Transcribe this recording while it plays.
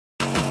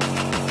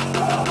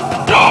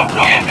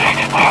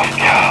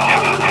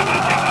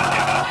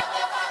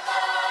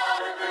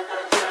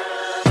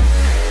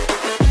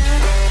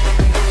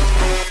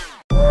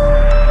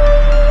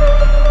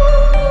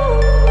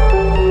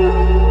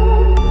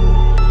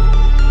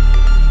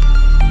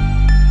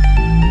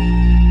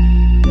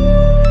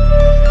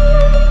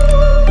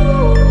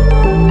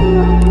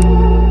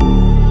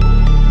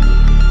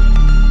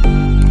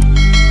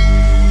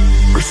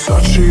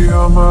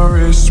On my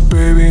wrist,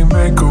 baby,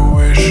 make a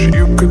wish.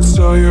 You could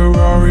sell your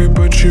Rari,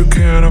 but you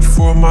can't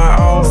afford my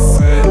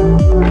outfit.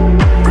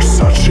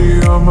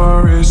 Versace on my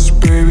wrist,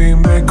 baby,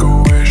 make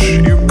a wish.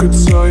 You could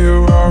sell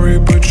your Rari,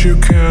 but you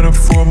can't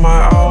afford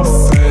my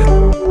outfit.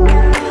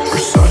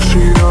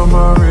 Versace on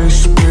my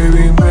wrist,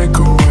 baby, make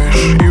a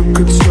wish. You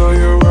could sell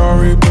your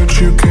Rari, but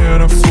you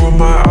can't afford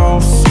my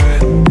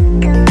outfit.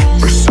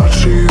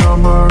 Versace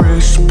on my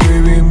wrist,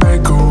 baby,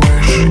 make a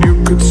wish.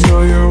 You could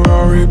sell your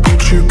Rari,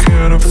 but you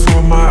can't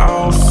afford my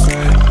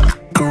outfit.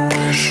 Go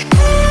wish.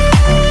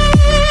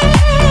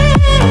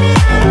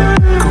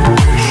 Go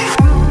wish.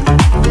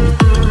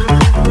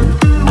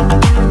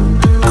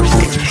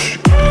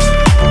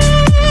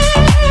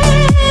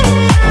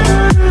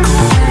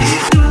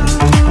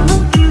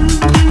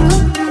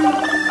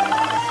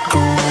 Go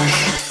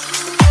wish.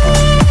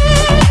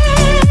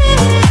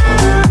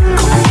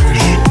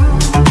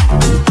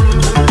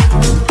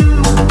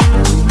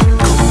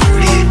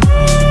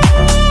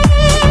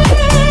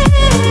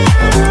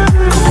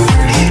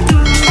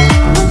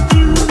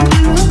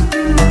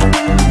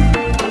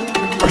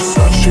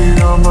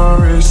 On my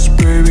wrist,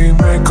 baby,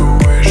 make a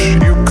wish.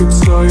 You could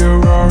sell your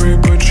Rari,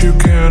 but you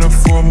can't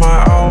afford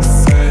my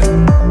outfit.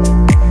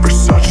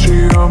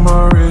 Versace on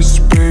my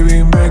wrist,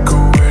 baby, make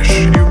a wish.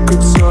 You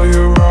could sell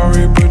your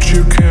Rari, but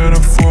you can't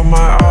afford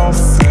my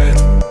outfit.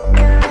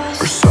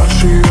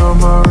 Versace on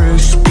my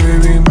wrist,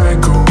 baby,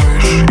 make a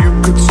wish. You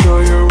could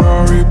sell your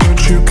Rari,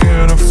 but you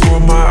can't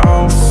afford my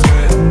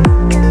outfit.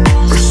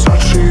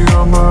 Versace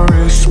on my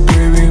wrist,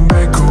 baby,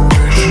 make a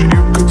wish.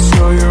 You could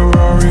sell your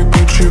Rari,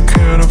 but you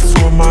can't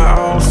afford my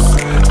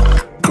outfit.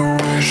 Go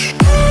wish.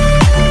 Go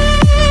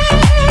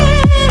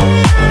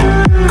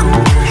wish. Go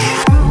wish.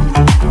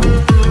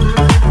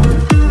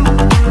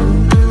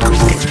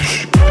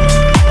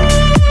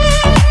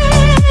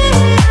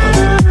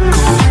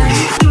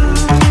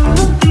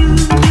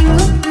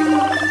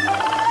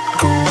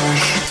 Go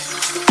wish.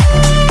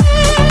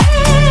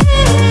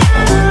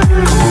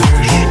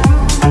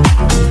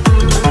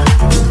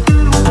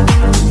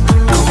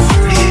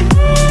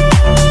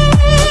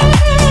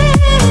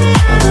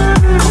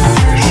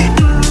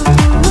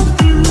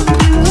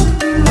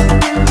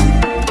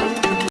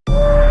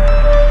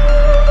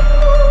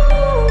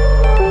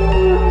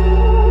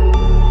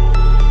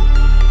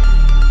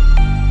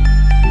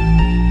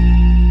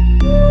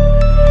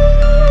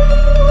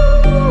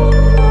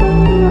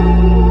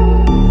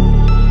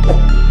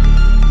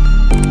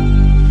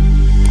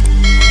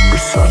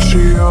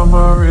 Versace on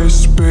my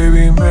wrist,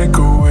 baby, make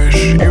a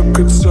wish. You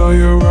could sell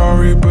your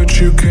Rari, but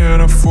you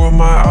can't afford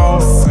my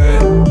outfit.